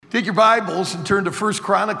Take your Bibles and turn to 1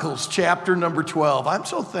 Chronicles chapter number 12. I'm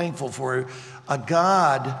so thankful for a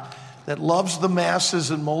God that loves the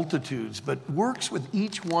masses and multitudes, but works with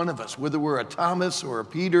each one of us, whether we're a Thomas or a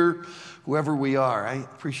Peter, whoever we are. I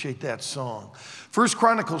appreciate that song. 1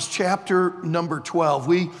 Chronicles chapter number 12.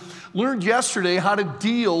 We learned yesterday how to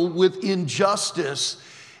deal with injustice.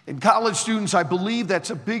 And college students, I believe that's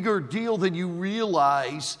a bigger deal than you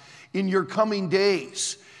realize in your coming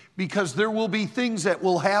days, because there will be things that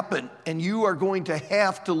will happen and you are going to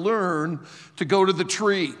have to learn to go to the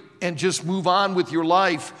tree and just move on with your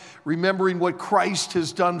life, remembering what Christ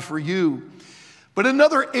has done for you. But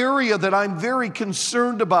another area that I'm very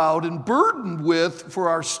concerned about and burdened with for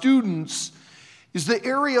our students is the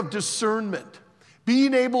area of discernment,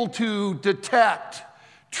 being able to detect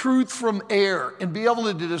truth from error and be able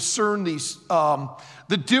to discern these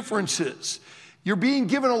the differences. You're being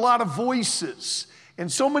given a lot of voices,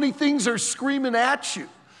 and so many things are screaming at you.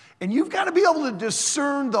 And you've got to be able to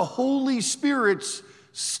discern the Holy Spirit's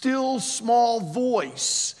still small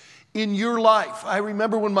voice in your life. I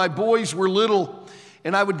remember when my boys were little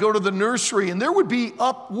and I would go to the nursery and there would be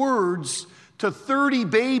upwards to 30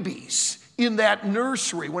 babies in that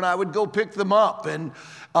nursery when I would go pick them up. And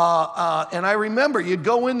I remember you'd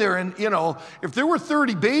go in there and, if there were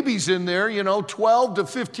 30 babies in there, 12 to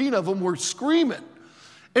 15 of them were screaming.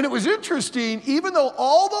 And it was interesting, even though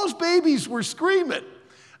all those babies were screaming,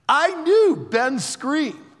 I knew Ben's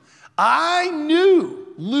scream. I knew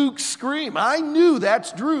Luke's scream. I knew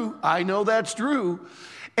that's Drew. I know that's Drew.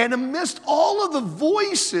 And amidst all of the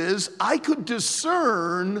voices, I could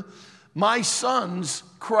discern my sons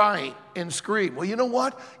crying and scream. Well, you know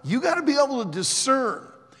what? You got to be able to discern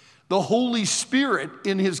the Holy Spirit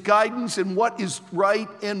in his guidance and what is right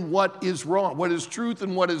and what is wrong, what is truth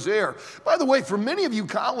and what is error. By the way, for many of you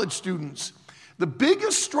college students, the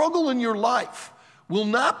biggest struggle in your life will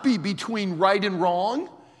not be between right and wrong.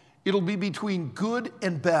 It'll be between good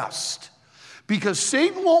and best. Because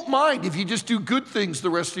Satan won't mind if you just do good things the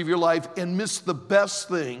rest of your life and miss the best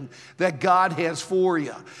thing that God has for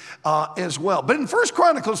you as well. But in 1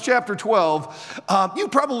 Chronicles chapter 12, you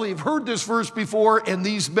probably have heard this verse before, and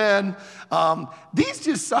these men, these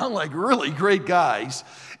just sound like really great guys.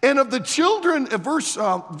 And of the children, verse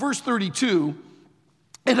 32,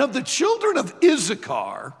 and of the children of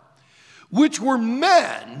Issachar, which were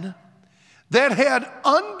men that had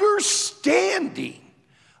understanding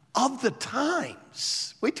of the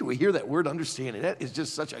times. Wait till we hear that word understanding. That is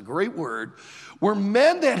just such a great word. Were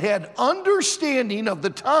men that had understanding of the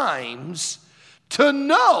times to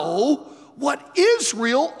know what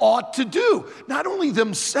Israel ought to do. Not only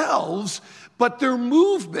themselves, but their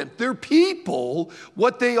movement, their people,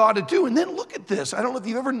 what they ought to do. And then look at this. I don't know if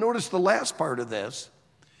you've ever noticed the last part of this.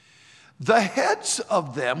 The heads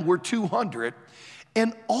of them were 200,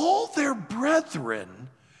 and all their brethren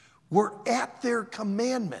were at their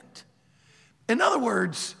commandment. In other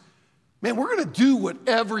words, man, we're going to do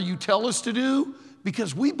whatever you tell us to do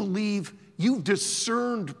because we believe you've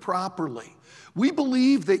discerned properly. We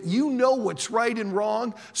believe that you know what's right and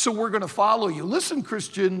wrong, so we're going to follow you. Listen,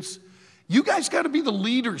 Christians, you guys got to be the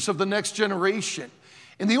leaders of the next generation.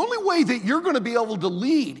 And the only way that you're going to be able to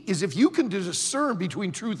lead is if you can discern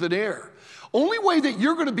between truth and error. Only way that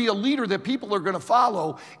you're going to be a leader that people are going to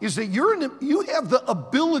follow is that you have the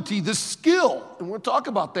ability, the skill, and we'll talk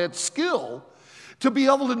about that skill, to be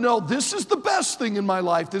able to know this is the best thing in my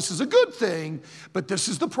life, this is a good thing, but this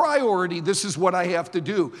is the priority, this is what I have to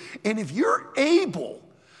do. And if you're able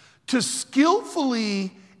to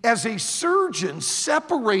skillfully, as a surgeon,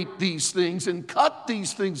 separate these things and cut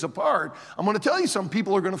these things apart, I'm going to tell you some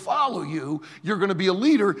people are going to follow you. You're going to be a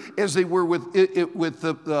leader as they were with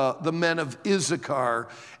the men of Issachar.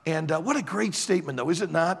 And what a great statement, though, is it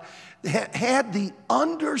not? Had the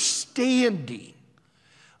understanding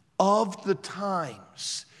of the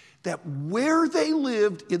times, that where they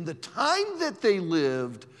lived, in the time that they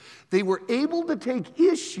lived, they were able to take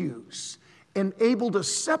issues and able to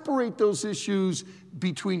separate those issues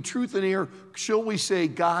between truth and error, shall we say,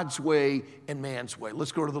 God's way and man's way.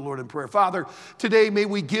 Let's go to the Lord in prayer. Father, today may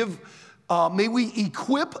we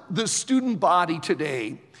equip the student body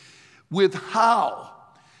today with how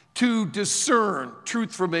to discern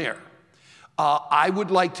truth from error. I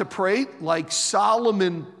would like to pray like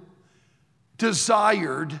Solomon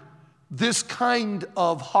desired this kind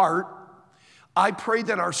of heart. I pray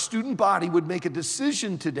that our student body would make a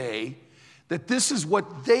decision today that this is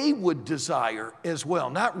what they would desire as well.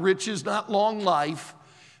 Not riches, not long life,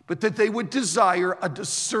 but that they would desire a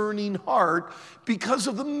discerning heart because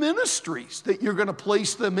of the ministries that you're going to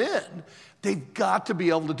place them in. They've got to be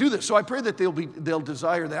able to do this. So I pray that they'll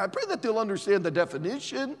desire that. I pray that they'll understand the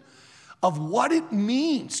definition of what it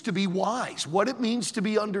means to be wise, what it means to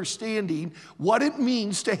be understanding, what it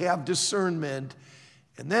means to have discernment.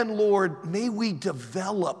 And then, Lord, may we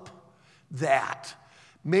develop that.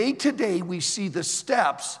 May today we see the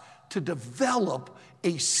steps to develop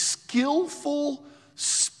a skillful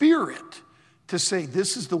spirit to say,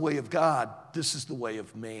 this is the way of God, this is the way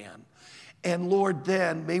of man. And Lord,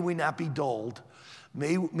 then may we not be dulled.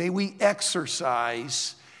 May we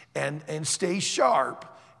exercise and stay sharp.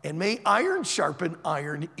 And may iron sharpen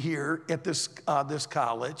iron here at this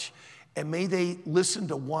college. And may they listen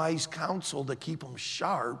to wise counsel to keep them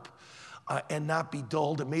sharp and not be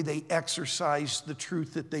dulled. And may they exercise the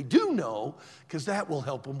truth that they do know, because that will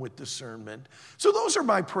help them with discernment. So those are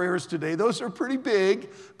my prayers today. Those are pretty big,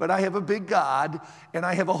 but I have a big God, and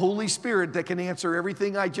I have a Holy Spirit that can answer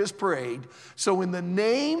everything I just prayed. So in the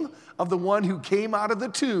name of the one who came out of the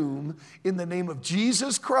tomb, in the name of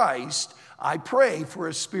Jesus Christ, I pray for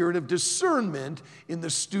a spirit of discernment in the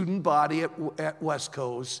student body at West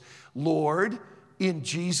Coast. Lord, in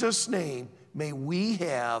Jesus' name, may we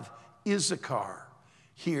have Issachar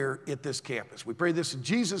here at this campus. We pray this in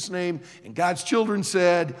Jesus' name, and God's children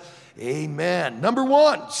said, amen. Number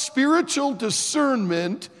one, spiritual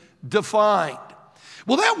discernment defined.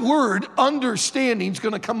 Well, that word understanding is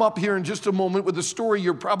going to come up here in just a moment with a story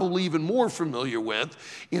you're probably even more familiar with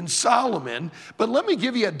in Solomon. But let me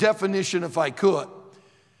give you a definition if I could.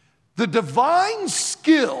 The divine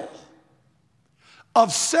skill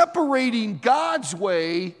of separating God's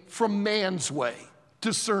way from man's way,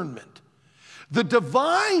 discernment. The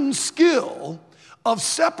divine skill of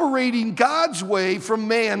separating God's way from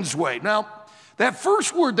man's way. Now, that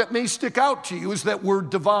first word that may stick out to you is that word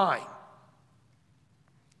divine.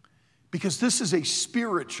 Because this is a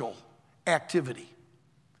spiritual activity.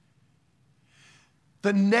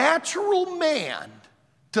 The natural man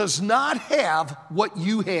does not have what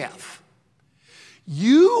you have.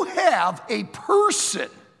 You have a person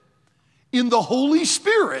in the Holy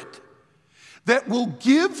Spirit that will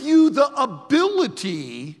give you the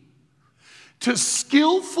ability to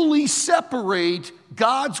skillfully separate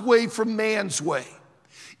God's way from man's way.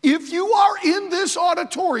 If you are in this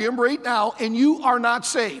auditorium right now and you are not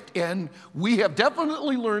saved, and we have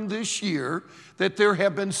definitely learned this year that there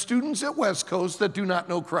have been students at West Coast that do not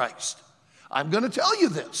know Christ. I'm going to tell you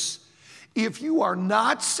this. If you are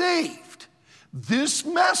not saved, this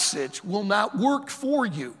message will not work for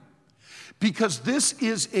you, because this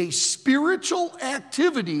is a spiritual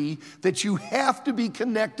activity that you have to be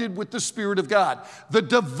connected with the Spirit of God. The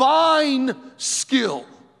divine skill.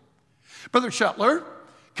 Brother Shuttler,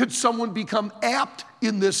 could someone become apt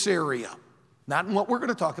in this area? Not in what we're going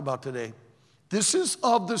to talk about today. This is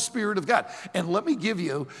of the Spirit of God. And let me give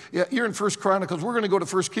you, you're in 1 Chronicles. We're going to go to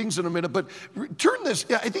 1 Kings in a minute, but turn this,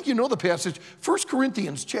 I think you know the passage, 1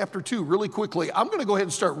 Corinthians chapter 2, really quickly. I'm going to go ahead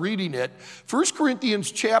and start reading it. 1 Corinthians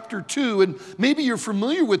chapter 2, and maybe you're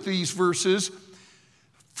familiar with these verses.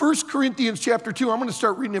 1 Corinthians chapter 2, I'm going to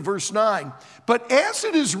start reading at verse 9. But as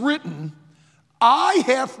it is written, eye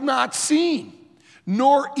hath not seen,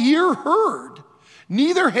 nor ear heard,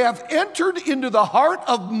 neither have entered into the heart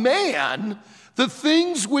of man the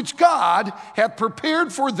things which God hath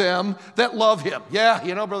prepared for them that love him. Yeah,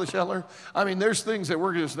 you know, Brother Shetler, I mean, there's things that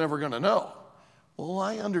we're just never going to know. Well,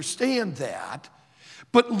 I understand that.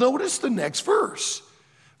 But notice the next verse.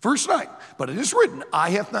 Verse 9, but it is written,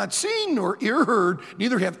 eye hath not seen nor ear heard,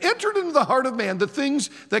 neither have entered into the heart of man the things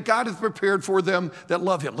that God hath prepared for them that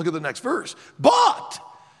love him. Look at the next verse. But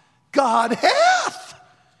God hath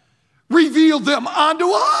revealed them unto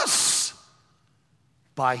us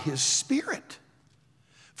by his Spirit.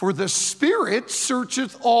 For the Spirit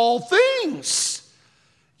searcheth all things,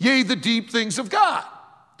 yea, the deep things of God.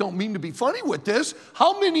 Don't mean to be funny with this.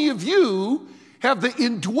 How many of you have the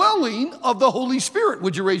indwelling of the Holy Spirit?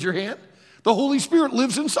 Would you raise your hand? The Holy Spirit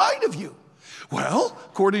lives inside of you. Well,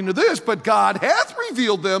 according to this, but God hath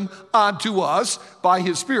revealed them unto us by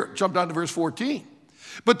his Spirit. Jump down to verse 14.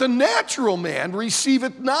 But the natural man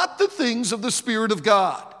receiveth not the things of the Spirit of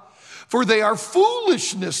God, for they are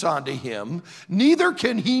foolishness unto him, neither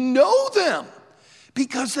can he know them,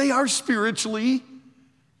 because they are spiritually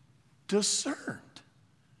discerned.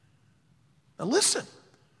 Now listen,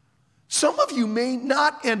 some of you may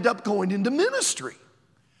not end up going into ministry.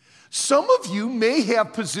 Some of you may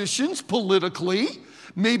have positions politically,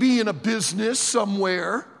 maybe in a business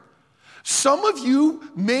somewhere. Some of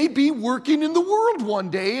you may be working in the world one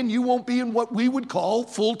day and you won't be in what we would call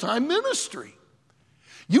full-time ministry.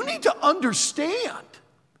 You need to understand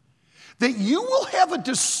that you will have a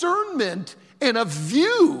discernment and a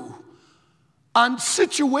view on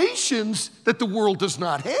situations that the world does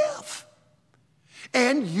not have.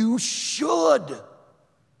 And you should.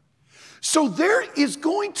 So there is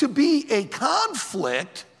going to be a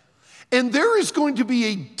conflict, and there is going to be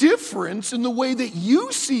a difference in the way that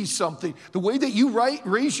you see something. The way that you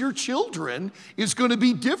raise your children is going to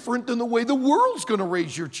be different than the way the world's going to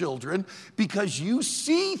raise your children, because you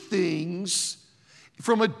see things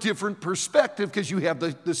from a different perspective because you have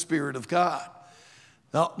the Spirit of God.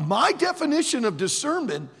 Now, my definition of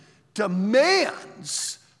discernment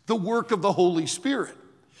demands the work of the Holy Spirit.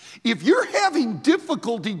 If you're having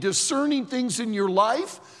difficulty discerning things in your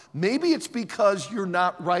life, maybe it's because you're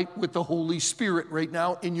not right with the Holy Spirit right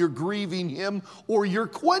now and you're grieving Him or you're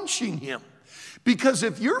quenching Him. Because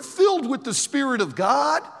if you're filled with the Spirit of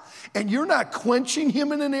God and you're not quenching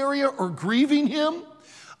Him in an area or grieving Him,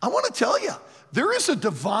 I want to tell you, there is a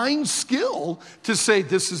divine skill to say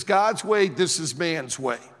this is God's way, this is man's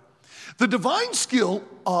way. The divine skill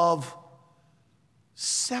of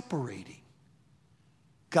separating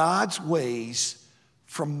God's ways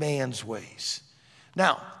from man's ways.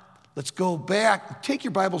 Now, let's go back. Take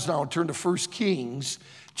your Bibles now and turn to 1 Kings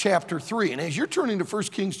chapter 3. And as you're turning to 1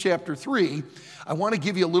 Kings chapter 3, I want to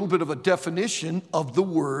give you a little bit of a definition of the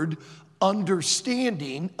word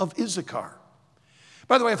understanding of Issachar.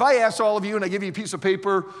 By the way, if I ask all of you and I give you a piece of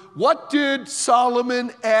paper, what did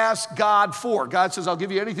Solomon ask God for? God says, I'll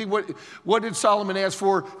give you anything. What did Solomon ask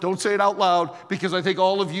for? Don't say it out loud, because I think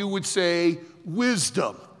all of you would say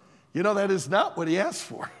wisdom. You know, that is not what he asked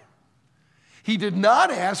for. He did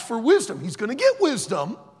not ask for wisdom. He's going to get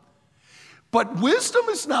wisdom, but wisdom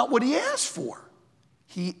is not what he asked for.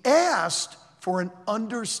 He asked for an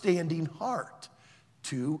understanding heart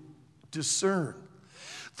to discern.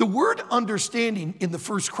 The word understanding in the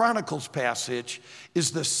First Chronicles passage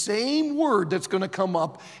is the same word that's going to come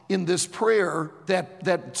up in this prayer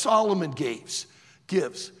that Solomon gives.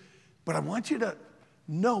 But I want you to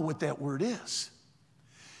know what that word is.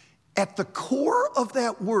 At the core of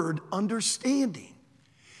that word, understanding,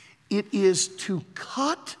 it is to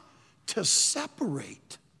cut, to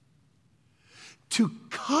separate. To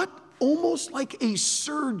cut almost like a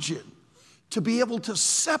surgeon, to be able to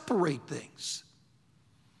separate things.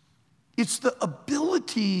 It's the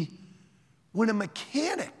ability when a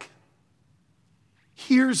mechanic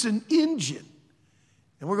hears an engine,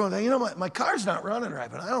 and we're going, you know, my car's not running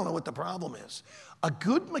right, but I don't know what the problem is. A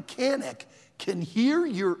good mechanic can hear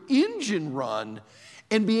your engine run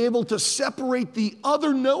and be able to separate the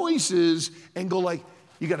other noises and go like,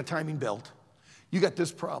 you got a timing belt. You got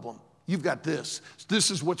this problem. You've got this.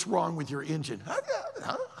 This is what's wrong with your engine.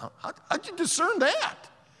 How'd you discern that?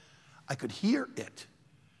 I could hear it.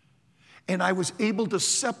 And I was able to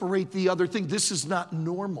separate the other thing. This is not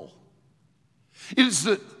normal. It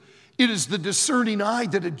is the discerning eye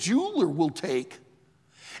that a jeweler will take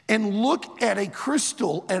and look at a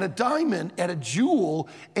crystal, at a diamond, at a jewel,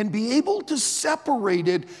 and be able to separate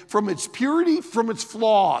it from its purity, from its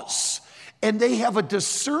flaws. And they have a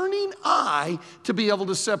discerning eye to be able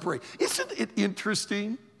to separate. Isn't it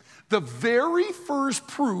interesting? The very first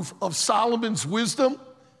proof of Solomon's wisdom,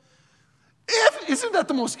 isn't that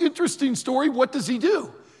the most interesting story? What does he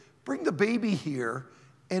do? Bring the baby here,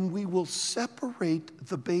 and we will separate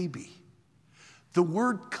the baby. The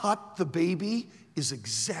word cut the baby is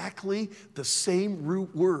exactly the same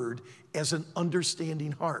root word as an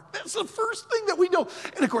understanding heart. That's the first thing that we know.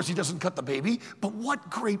 And of course, he doesn't cut the baby, but what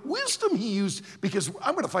great wisdom he used, because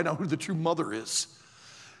I'm going to find out who the true mother is.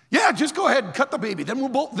 Yeah, just go ahead and cut the baby. Then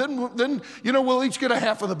we'll each get a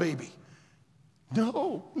half of the baby.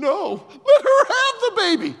 No, let her have the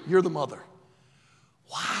baby. You're the mother.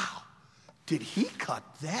 Wow, did he cut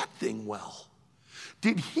that thing well?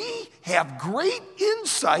 Did he have great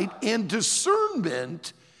insight and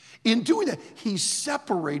discernment in doing that? He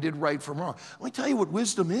separated right from wrong. Let me tell you what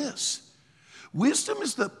wisdom is. Wisdom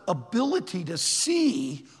is the ability to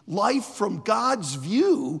see life from God's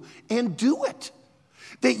view and do it.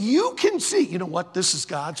 That you can see, you know what, this is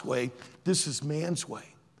God's way, this is man's way.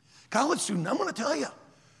 College student, I'm going to tell you,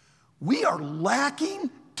 we are lacking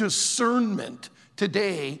discernment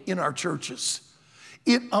today in our churches.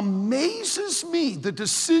 It amazes me the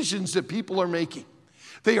decisions that people are making.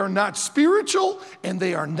 They are not spiritual and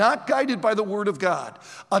they are not guided by the Word of God.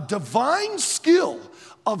 A divine skill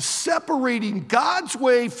of separating God's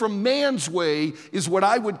way from man's way is what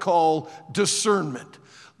I would call discernment.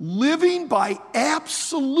 Living by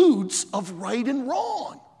absolutes of right and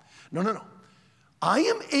wrong. No. I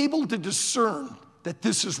am able to discern that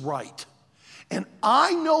this is right. And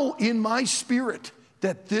I know in my spirit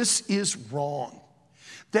that this is wrong.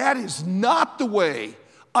 That is not the way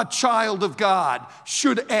a child of God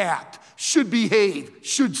should act, should behave,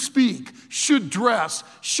 should speak, should dress,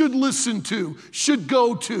 should listen to, should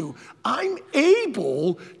go to. I'm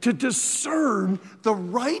able to discern the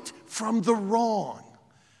right from the wrong.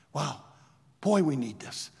 Wow, boy, we need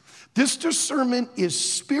this. This discernment is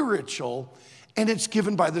spiritual, and it's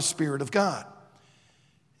given by the Spirit of God.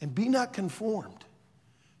 And be not conformed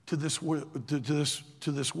to this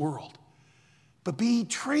world, but be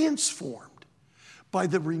transformed by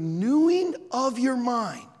the renewing of your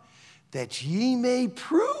mind, that ye may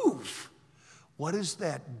prove what is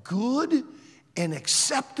that good and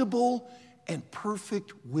acceptable and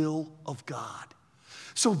perfect will of God.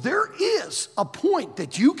 So there is a point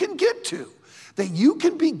that you can get to, that you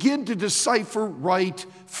can begin to decipher right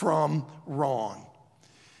from wrong.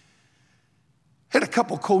 Had a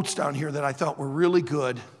couple quotes down here that I thought were really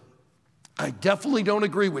good. I definitely don't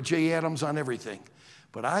agree with Jay Adams on everything,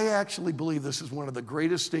 but I actually believe this is one of the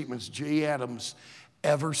greatest statements Jay Adams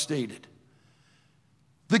ever stated.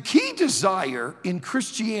 The key desire in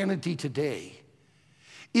Christianity today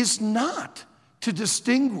is not to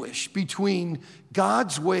distinguish between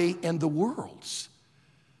God's way and the world's,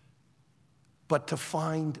 but to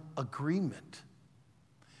find agreement.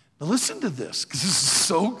 Now listen to this, because this is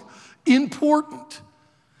so important.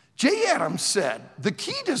 Jay Adams said, the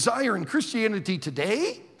key desire in Christianity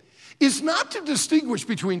today is not to distinguish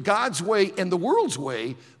between God's way and the world's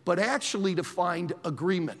way, but actually to find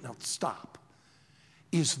agreement. Now stop.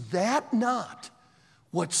 Is that not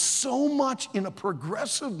what so much in a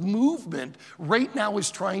progressive movement right now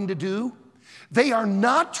is trying to do? They are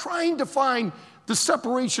not trying to find the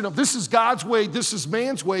separation of this is God's way, this is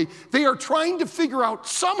man's way. They are trying to figure out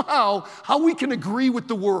somehow how we can agree with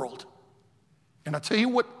the world. And I'll tell you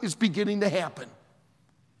what is beginning to happen.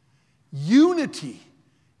 Unity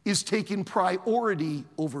is taking priority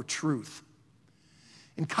over truth.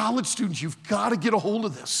 And college students, you've got to get a hold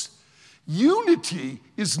of this. Unity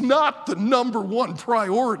is not the number one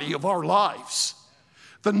priority of our lives.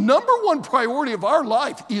 The number one priority of our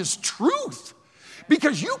life is truth,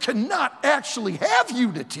 because you cannot actually have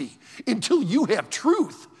unity until you have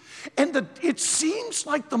truth. And it seems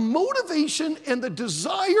like the motivation and the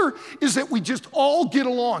desire is that we just all get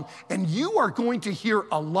along. And you are going to hear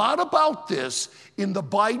a lot about this in the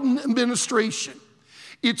Biden administration.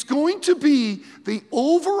 It's going to be the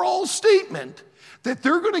overall statement that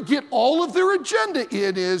they're going to get all of their agenda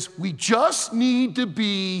in is we just need to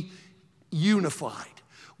be unified.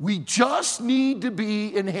 We just need to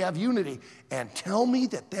be and have unity. And tell me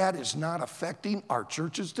that that is not affecting our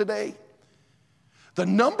churches today. The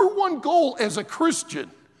number one goal as a Christian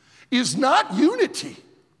is not unity.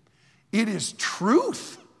 It is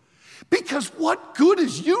truth. Because what good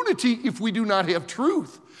is unity if we do not have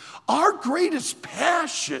truth? Our greatest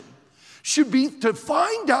passion should be to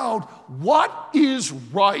find out what is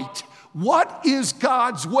right, what is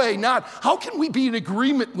God's way, not how can we be in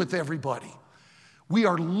agreement with everybody. We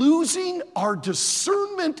are losing our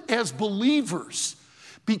discernment as believers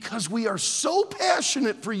because we are so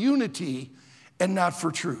passionate for unity and not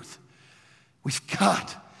for truth. We've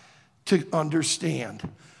got to understand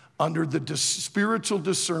under the spiritual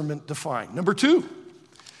discernment defined. Number two,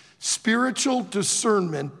 spiritual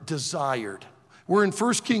discernment desired. We're in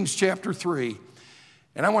 1 Kings chapter 3,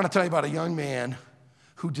 and I want to tell you about a young man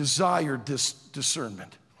who desired this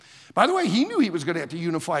discernment. By the way, he knew he was going to have to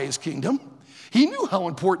unify his kingdom. He knew how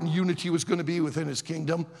important unity was going to be within his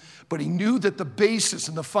kingdom, but he knew that the basis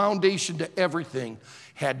and the foundation to everything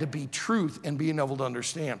had to be truth and being able to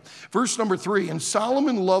understand. Verse number 3, and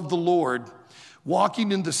Solomon loved the Lord,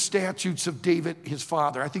 walking in the statutes of David, his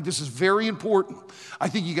father. I think this is very important. I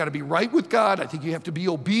think you got to be right with God. I think you have to be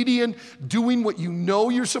obedient, doing what you know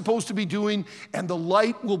you're supposed to be doing, and the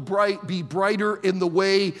light will be brighter in the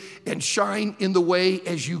way and shine in the way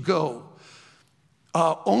as you go.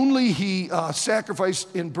 Only he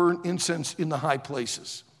sacrificed and burnt incense in the high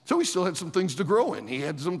places. So he still had some things to grow in. He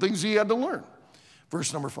had some things he had to learn.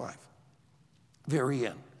 Verse number 5, very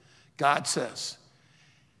end. God says,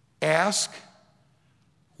 ask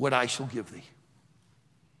what I shall give thee.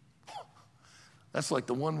 That's like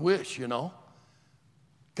the one wish, you know.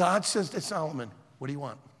 God says to Solomon, what do you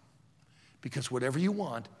want? Because whatever you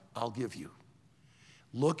want, I'll give you.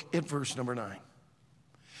 Look at verse number 9.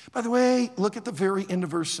 By the way, look at the very end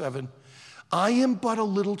of verse 7. I am but a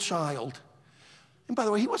little child. And by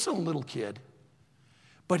the way, he wasn't a little kid.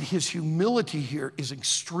 But his humility here is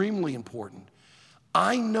extremely important.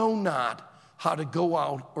 I know not how to go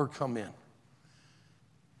out or come in.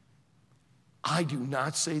 I do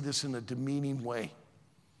not say this in a demeaning way.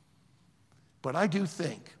 But I do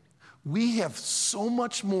think we have so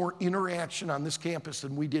much more interaction on this campus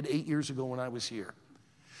than we did 8 years ago when I was here.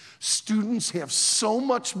 Students have so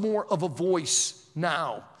much more of a voice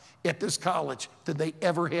now at this college than they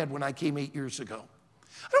ever had when I came 8 years ago.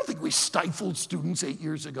 I don't think we stifled students 8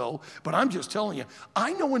 years ago, but I'm just telling you,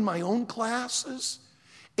 I know in my own classes,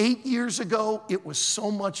 8 years ago, it was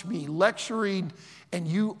so much me lecturing and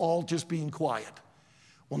you all just being quiet.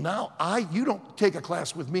 Well, now you don't take a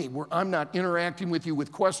class with me where I'm not interacting with you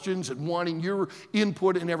with questions and wanting your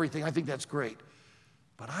input and everything. I think that's great.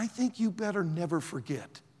 But I think you better never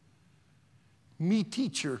forget, me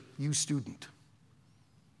teacher, you student.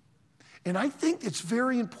 And I think it's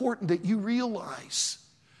very important that you realize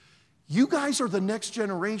you guys are the next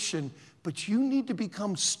generation, but you need to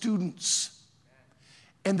become students.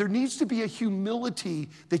 And there needs to be a humility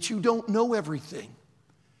that you don't know everything.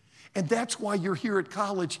 And that's why you're here at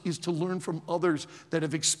college, is to learn from others that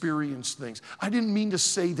have experienced things. I didn't mean to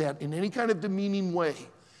say that in any kind of demeaning way.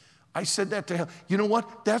 I said that to him. You know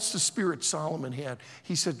what? That's the spirit Solomon had.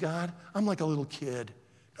 He said, God, I'm like a little kid.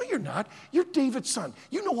 No, you're not. You're David's son.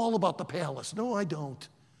 You know all about the palace. No, I don't.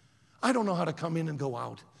 I don't know how to come in and go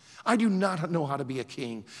out. I do not know how to be a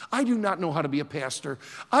king. I do not know how to be a pastor.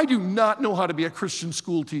 I do not know how to be a Christian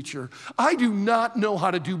school teacher. I do not know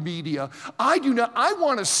how to do media. I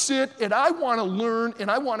want to sit and I want to learn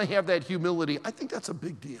and I want to have that humility. I think that's a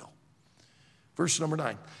big deal. Verse number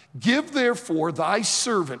 9, give therefore thy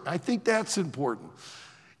servant. I think that's important.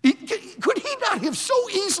 Could he not have so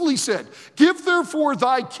easily said, give therefore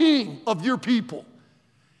thy king of your people.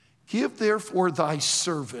 Give therefore thy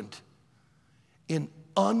servant an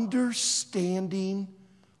understanding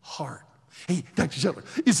heart. Hey, Dr. Sheldon,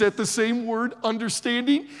 is that the same word,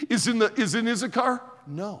 understanding, is in Issachar?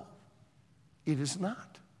 No, it is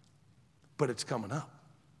not. But it's coming up.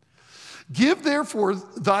 Give therefore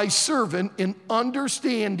thy servant an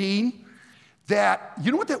understanding that,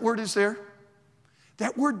 you know what that word is there?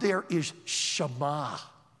 That word there is Shema.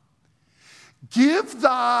 Give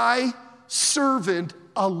thy servant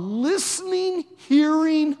a listening,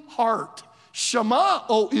 hearing heart. Shema,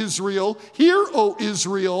 O Israel, hear, O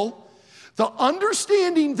Israel. The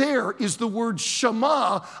understanding there is the word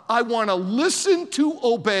Shema. I want to listen to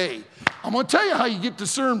obey. I'm going to tell you how you get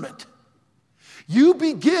discernment. You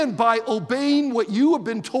begin by obeying what you have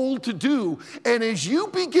been told to do. And as you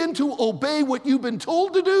begin to obey what you've been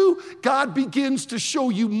told to do, God begins to show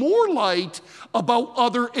you more light about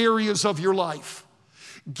other areas of your life.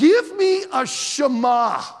 Give me a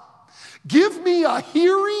Shema. Give me a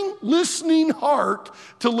hearing, listening heart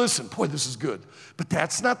to listen. Boy, this is good. But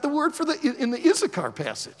that's not the word in the Issachar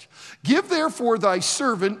passage. Give therefore thy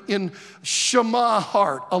servant in Shema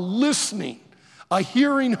heart, a listening, a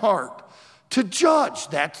hearing heart, to judge.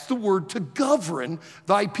 That's the word, to govern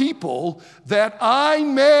thy people, that I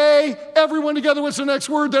may, everyone together, what's the next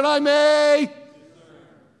word? That I may.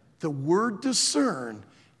 The word discern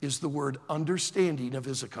is the word understanding of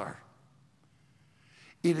Issachar.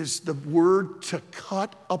 It is the word to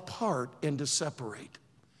cut apart and to separate.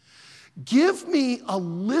 Give me a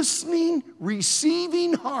listening,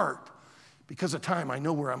 receiving heart. Because of time, I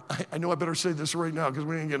know I better say this right now because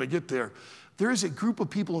we ain't going to get there. There is a group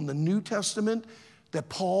of people in the New Testament that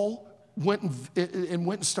Paul went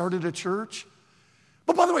and started a church.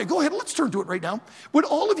 But by the way, go ahead, let's turn to it right now. Would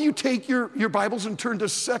all of you take your Bibles and turn to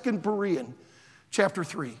 2 Berean, chapter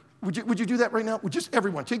 3? Would you do that right now? Would just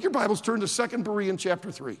everyone take your Bibles, turn to 2 Berean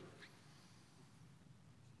chapter 3.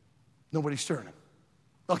 Nobody's turning.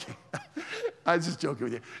 Okay, I was just joking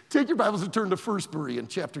with you. Take your Bibles and turn to 1 Berean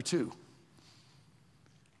chapter 2.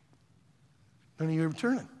 None of you are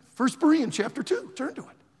turning. 1 Berean chapter 2, turn to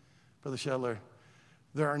it. Brother Shadler,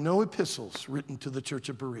 there are no epistles written to the church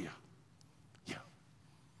of Berea. Yeah.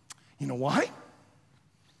 You know why?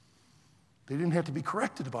 They didn't have to be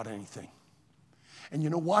corrected about anything. And you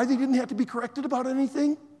know why they didn't have to be corrected about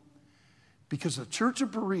anything? Because the church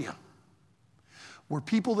of Berea were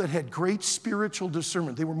people that had great spiritual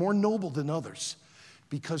discernment. They were more noble than others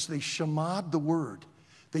because they shema'd the word.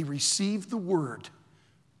 They received the word.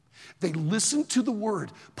 They listened to the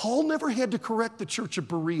word. Paul never had to correct the church of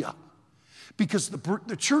Berea because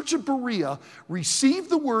the church of Berea received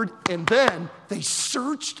the word and then they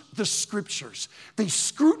searched the scriptures. They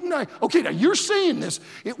scrutinized. Okay, now you're saying this.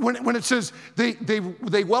 When it says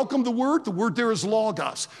they welcomed the word there is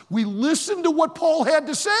logos. We listened to what Paul had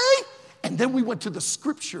to say, and then we went to the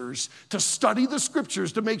scriptures to study the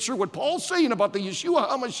scriptures to make sure what Paul's saying about the Yeshua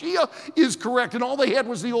HaMashiach is correct, and all they had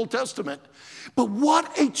was the Old Testament. But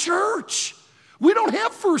what a church! We don't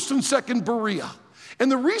have 1st and 2nd Berea.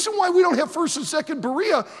 And the reason why we don't have 1st and 2nd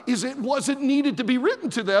Berea is it wasn't needed to be written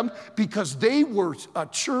to them because they were a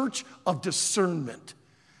church of discernment.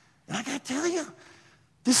 And I got to tell you,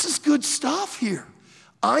 this is good stuff here.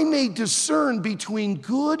 I may discern between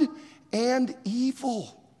good and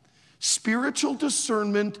evil. Spiritual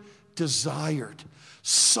discernment desired.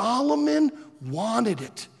 Solomon wanted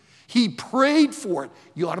it. He prayed for it.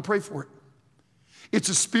 You ought to pray for it. It's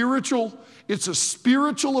a spiritual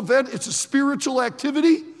event. It's a spiritual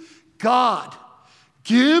activity. God,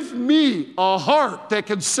 give me a heart that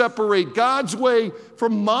can separate God's way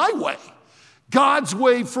from my way, God's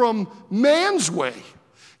way from man's way.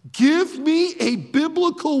 Give me a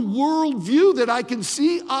biblical worldview that I can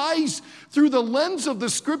see eyes through the lens of the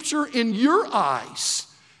scripture in your eyes.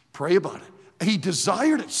 Pray about it. He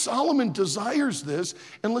desired it. Solomon desires this,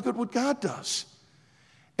 and look at what God does.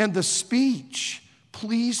 And the speech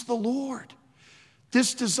pleased the Lord.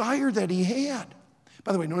 This desire that he had.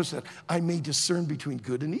 By the way, notice that I may discern between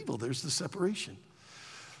good and evil. There's the separation.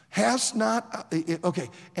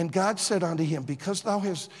 And God said unto him, because thou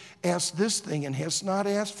hast asked this thing and hast not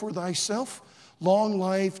asked for thyself long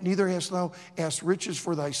life, neither hast thou asked riches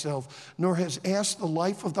for thyself, nor hast asked the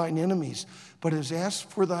life of thine enemies, but hast asked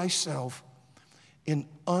for thyself in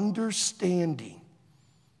understanding.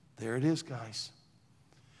 There it is, guys.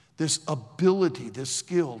 This ability, this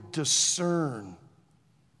skill, discern,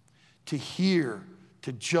 to hear,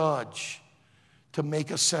 to judge, to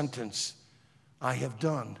make a sentence. I have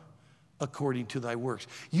done according to thy works.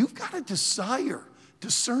 You've got to desire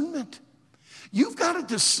discernment. You've got to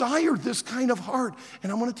desire this kind of heart.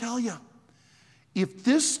 And I'm going to tell you, if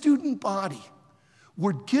this student body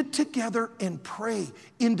would get together and pray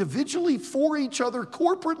individually for each other,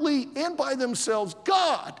 corporately and by themselves,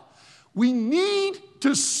 God, we need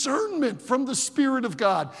discernment from the Spirit of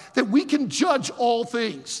God that we can judge all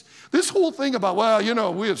things. This whole thing about,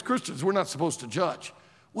 we as Christians, we're not supposed to judge.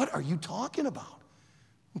 What are you talking about?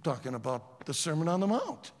 I'm talking about the Sermon on the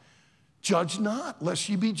Mount. Judge not, lest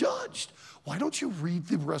ye be judged. Why don't you read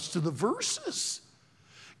the rest of the verses?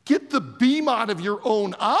 Get the beam out of your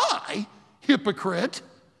own eye, hypocrite.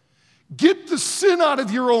 Get the sin out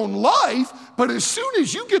of your own life, but as soon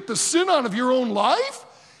as you get the sin out of your own life,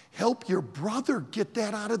 help your brother get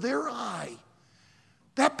that out of their eye.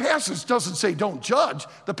 That passage doesn't say don't judge.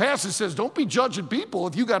 The passage says don't be judging people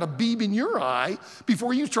if you got a beam in your eye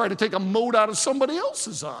before you try to take a mote out of somebody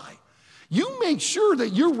else's eye. You make sure that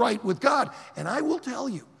you're right with God. And I will tell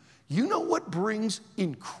you, you know what brings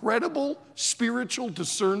incredible spiritual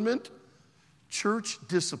discernment? Church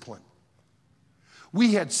discipline.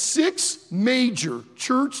 We had 6 major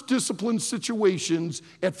church discipline situations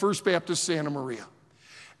at First Baptist Santa Maria.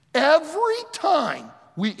 Every time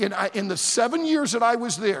in the 7 years that I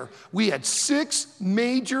was there, we had 6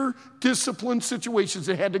 major discipline situations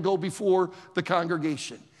that had to go before the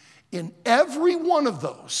congregation. In every one of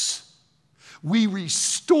those, we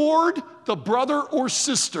restored the brother or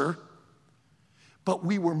sister, but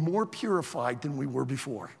we were more purified than we were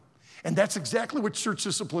before. And that's exactly what church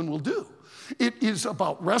discipline will do. It is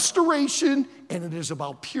about restoration and it is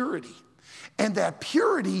about purity. And that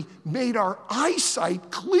purity made our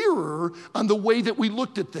eyesight clearer on the way that we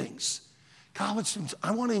looked at things. College students,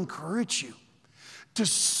 I want to encourage you.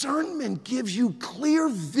 Discernment gives you clear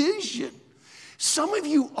vision. Some of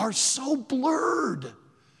you are so blurred.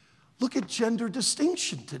 Look at gender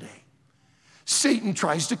distinction today. Satan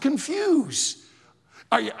tries to confuse.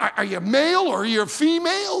 Are you male or are you a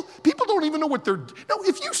female? People don't even know what they're... No,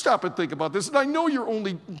 if you stop and think about this, and I know you're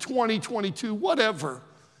only 20, 22, whatever,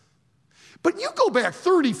 but you go back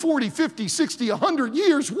 30, 40, 50, 60, 100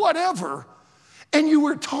 years, whatever, and you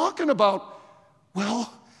were talking about,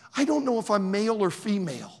 well, I don't know if I'm male or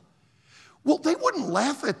female. Well, they wouldn't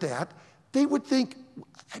laugh at that. They would think,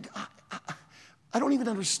 I don't even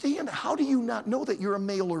understand. How do you not know that you're a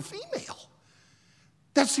male or female?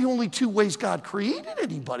 That's the only 2 ways God created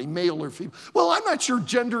anybody, male or female. Well, I'm not sure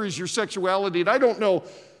gender is your sexuality, and I don't know.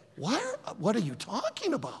 What are you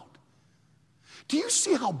talking about? Do you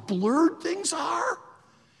see how blurred things are?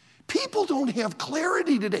 People don't have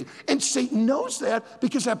clarity today. And Satan knows that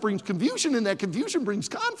because that brings confusion, and that confusion brings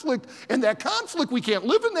conflict, and that conflict, we can't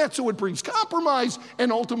live in that, so it brings compromise,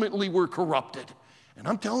 and ultimately we're corrupted. And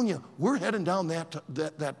I'm telling you, we're heading down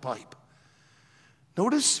that pipe.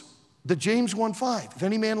 Notice the James 1:5. If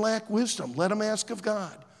any man lack wisdom, let him ask of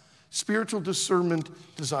God. Spiritual discernment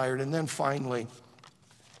desired. And then finally,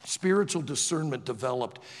 spiritual discernment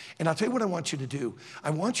developed. And I'll tell you what I want you to do. I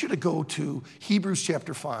want you to go to Hebrews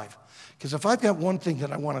chapter 5. Because if I've got one thing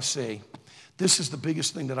that I want to say, this is the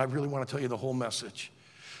biggest thing that I really want to tell you the whole message.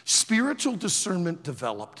 Spiritual discernment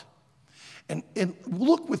developed. And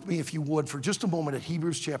look with me, if you would, for just a moment at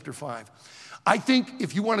Hebrews chapter 5. I think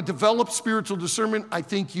if you want to develop spiritual discernment, I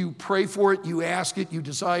think you pray for it, you ask it, you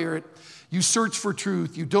desire it, you search for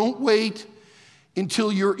truth. You don't wait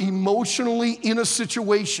until you're emotionally in a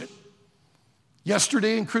situation.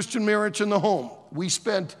 Yesterday in Christian Marriage in the Home, we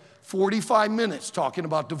spent 45 minutes talking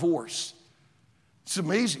about divorce. It's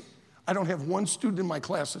amazing. I don't have one student in my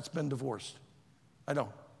class that's been divorced. I don't.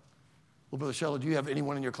 Well, Brother Shelly, do you have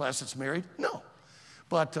anyone in your class that's married? No.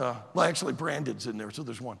 But, well, actually, Brandon's in there, so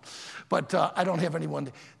there's one. But I don't have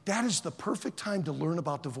anyone. That is the perfect time to learn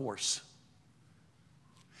about divorce.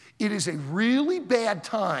 It is a really bad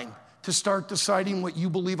time to start deciding what you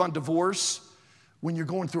believe on divorce when you're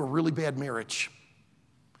going through a really bad marriage.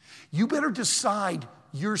 You better decide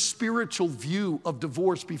your spiritual view of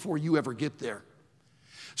divorce before you ever get there.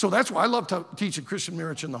 So that's why I love teaching Christian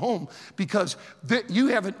Marriage in the Home, because you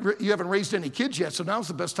haven't raised any kids yet, so now's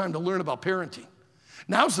the best time to learn about parenting.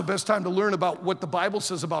 Now's the best time to learn about what the Bible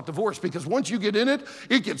says about divorce, because once you get in it,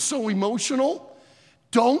 it gets so emotional.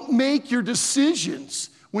 Don't make your decisions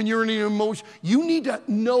when you're in an emotion. You need to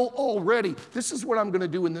know already, this is what I'm going to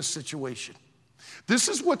do in this situation. This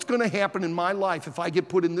is what's going to happen in my life if I get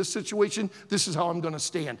put in this situation. This is how I'm going to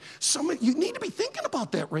stand. You need to be thinking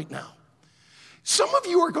about that right now. Some of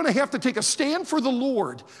you are going to have to take a stand for the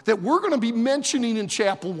Lord that we're going to be mentioning in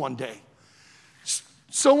chapel one day.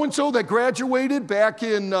 So-and-so that graduated back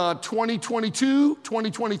in 2022,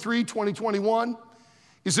 2023, 2021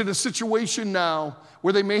 is in a situation now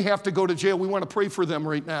where they may have to go to jail. We want to pray for them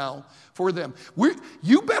right now, for them.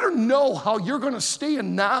 You better know how you're going to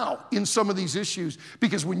stand now in some of these issues,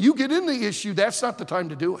 because when you get in the issue, that's not the time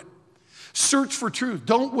to do it. Search for truth.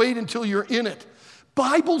 Don't wait until you're in it.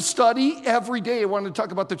 Bible study every day. I wanted to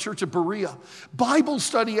talk about the church of Berea. Bible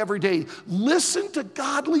study every day. Listen to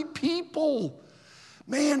godly people.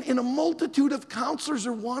 Man, in a multitude of counselors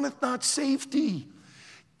there wanteth not safety.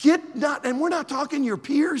 And we're not talking your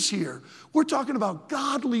peers here. We're talking about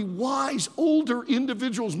godly, wise, older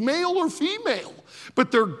individuals, male or female.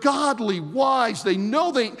 But they're godly, wise. They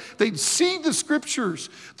know they see the scriptures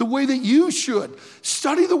the way that you should.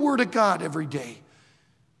 Study the Word of God every day.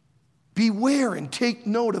 Beware and take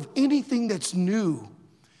note of anything that's new.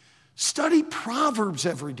 Study Proverbs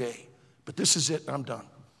every day. But this is it, and I'm done.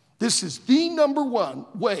 This is the number one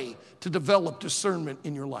way to develop discernment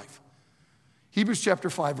in your life. Hebrews chapter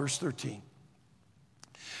 5, verse 13.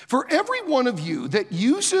 For every one of you that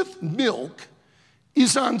useth milk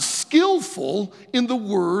is unskillful in the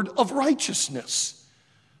word of righteousness,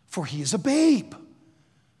 for he is a babe.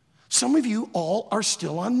 Some of you all are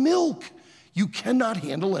still on milk. You cannot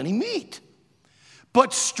handle any meat.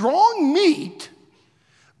 But strong meat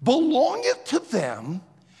belongeth to them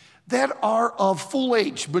that are of full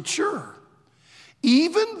age, mature.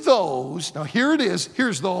 Even those, now here it is,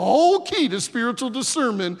 here's the whole key to spiritual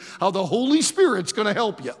discernment, how the Holy Spirit's going to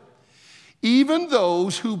help you. Even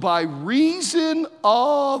those who by reason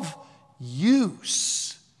of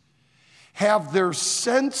use have their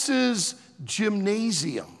senses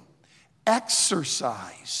gymnasium,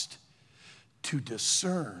 exercised to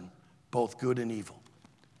discern both good and evil.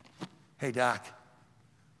 Hey, Doc,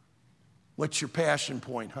 what's your passion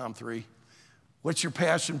point, Hom 3? What's your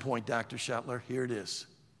passion point, Dr. Schottler? Here it is.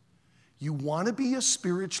 You want to be a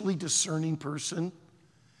spiritually discerning person?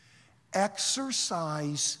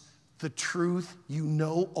 Exercise the truth you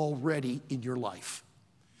know already in your life.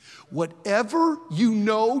 Whatever you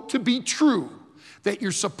know to be true that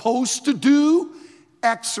you're supposed to do,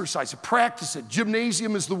 exercise it, practice it.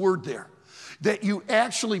 Gymnasium is the word there. That you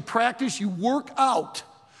actually practice, you work out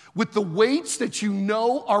with the weights that you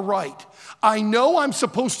know are right. I know I'm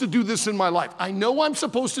supposed to do this in my life. I know I'm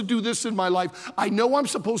supposed to do this in my life. I know I'm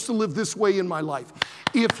supposed to live this way in my life.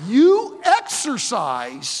 If you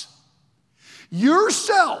exercise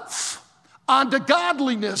yourself onto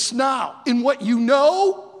godliness now in what you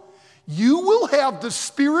know, you will have the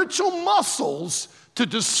spiritual muscles to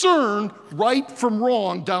discern right from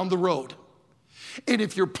wrong down the road. And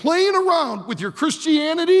if you're playing around with your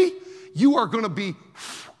Christianity, you are going to be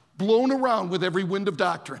blown around with every wind of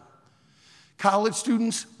doctrine. College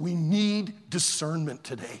students, we need discernment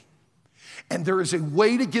today. And there is a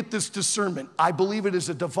way to get this discernment. I believe it is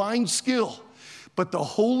a divine skill. But the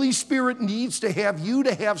Holy Spirit needs to have you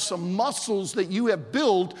to have some muscles that you have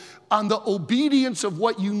built on the obedience of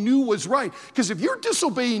what you knew was right. Because if you're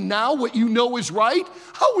disobeying now what you know is right,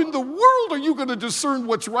 how in the world are you going to discern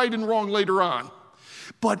what's right and wrong later on?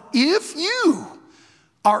 But if you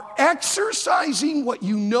are exercising what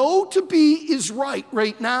you know to be is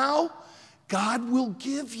right now, God will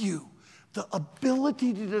give you the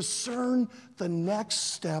ability to discern the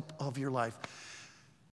next step of your life.